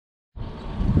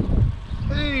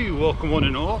welcome one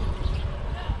and all.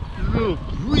 It's a little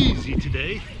breezy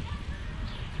today.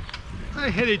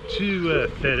 I headed to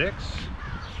FedEx,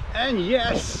 and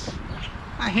yes,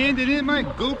 I handed in my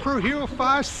GoPro Hero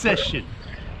 5 session.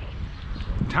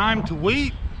 Time to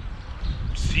wait,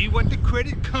 see what the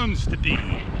credit comes to be.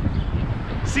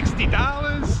 $60,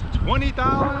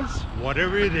 $20,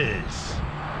 whatever it is.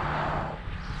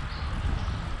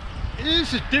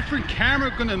 Is a different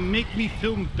camera gonna make me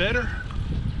film better?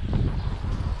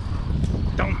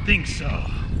 Don't think so.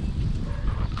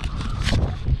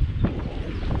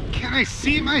 Can I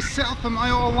see myself? Am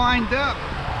I all lined up?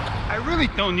 I really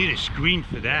don't need a screen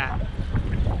for that.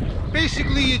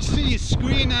 Basically, you see a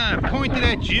screen pointed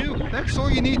at you. That's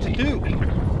all you need to do.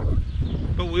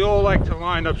 But we all like to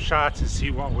line up shots and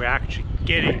see what we're actually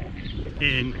getting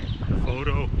in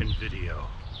photo and video.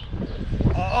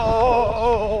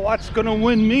 Oh, what's gonna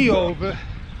win me over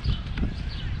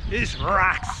is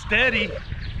rock steady.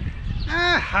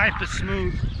 Hyper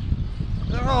smooth.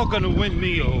 They're all gonna win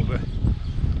me over.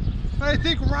 But I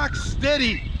think rock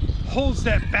steady holds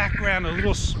that background a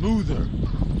little smoother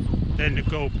than the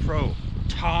GoPro.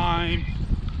 Time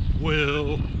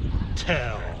will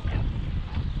tell.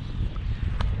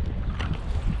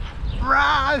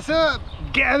 Rise up,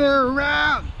 gather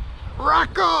around,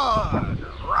 rock on,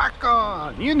 rock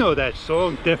on. You know that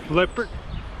song, Def Leppard.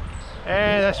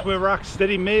 And that's where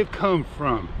Rocksteady may have come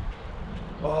from.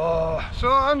 Oh,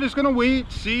 so I'm just gonna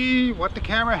wait, see what the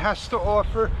camera has to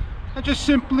offer, and just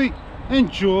simply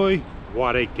enjoy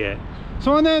what I get.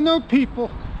 So on that note, people,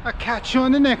 I'll catch you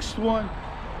on the next one.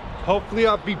 Hopefully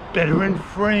I'll be better in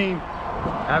frame.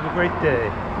 Have a great day.